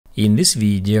In this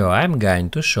video, I'm going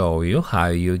to show you how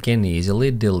you can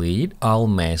easily delete all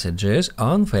messages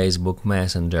on Facebook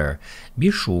Messenger.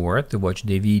 Be sure to watch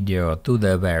the video to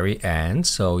the very end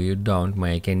so you don't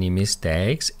make any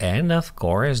mistakes, and of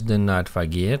course do not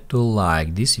forget to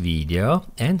like this video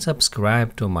and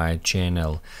subscribe to my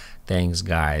channel. Thanks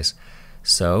guys.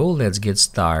 So let's get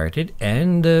started,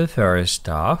 and first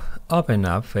off, open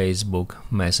up Facebook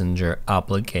Messenger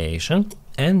application,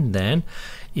 and then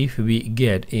if we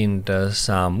get into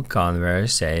some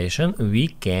conversation, we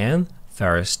can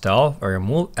first off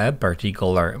remove a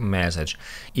particular message.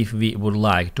 If we would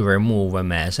like to remove a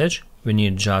message, we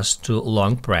need just to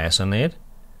long press on it,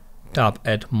 tap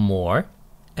at More,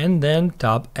 and then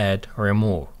tap at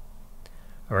Remove.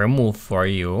 Remove for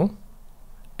you,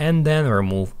 and then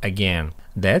remove again.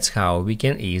 That's how we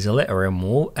can easily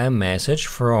remove a message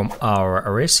from our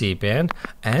recipient,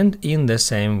 and in the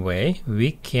same way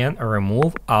we can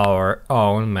remove our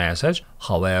own message.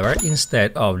 However,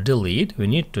 instead of delete, we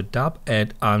need to tap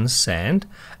at unsend,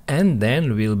 and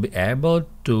then we'll be able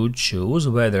to choose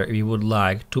whether we would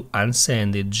like to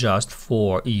unsend it just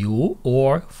for you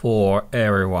or for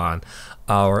everyone.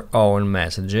 Our own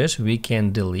messages we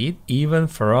can delete even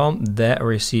from the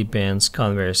recipient's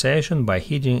conversation by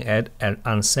hitting at an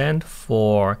unsend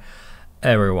for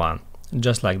everyone,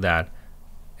 just like that.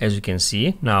 As you can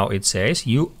see, now it says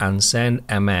you unsend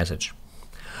a message.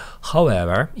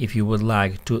 However, if you would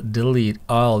like to delete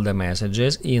all the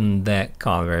messages in the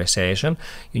conversation,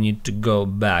 you need to go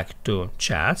back to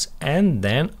chats, and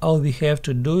then all we have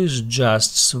to do is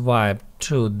just swipe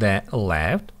to the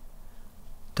left,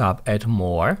 tap at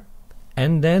More,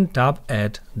 and then tap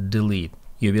at Delete.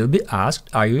 You will be asked,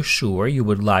 are you sure you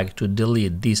would like to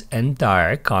delete this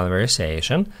entire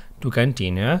conversation? To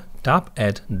continue, tap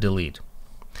at Delete.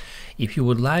 If you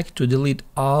would like to delete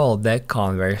all the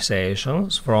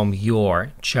conversations from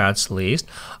your chats list,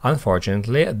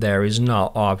 unfortunately there is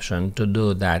no option to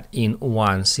do that in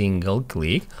one single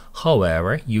click.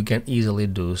 However, you can easily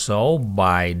do so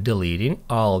by deleting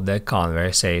all the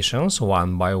conversations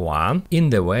one by one in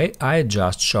the way I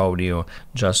just showed you.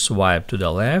 Just swipe to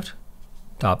the left,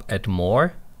 tap at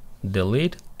More,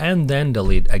 delete, and then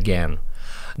delete again.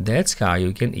 That's how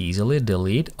you can easily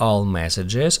delete all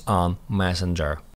messages on Messenger.